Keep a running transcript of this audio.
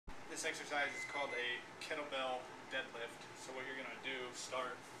This exercise is called a kettlebell deadlift. So what you're going to do,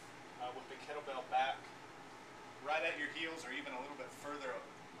 start with the kettlebell back right at your heels or even a little bit further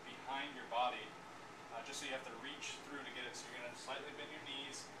behind your body, just so you have to reach through to get it. So you're going to slightly bend your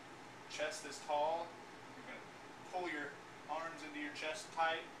knees, chest is tall, you're going to pull your arms into your chest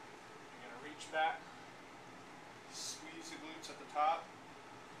tight, you're going to reach back, squeeze the glutes at the top.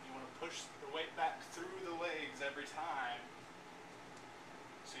 You want to push the weight back through the legs every time.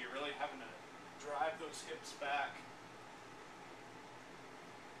 So you're really having to drive those hips back.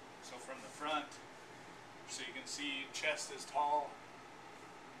 So from the front, so you can see chest is tall,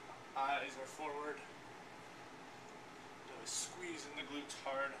 eyes are forward. Really squeezing the glutes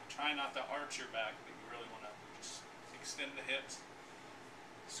hard. Try not to arch your back, but you really want to just extend the hips,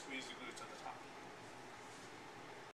 squeeze the glutes at the top.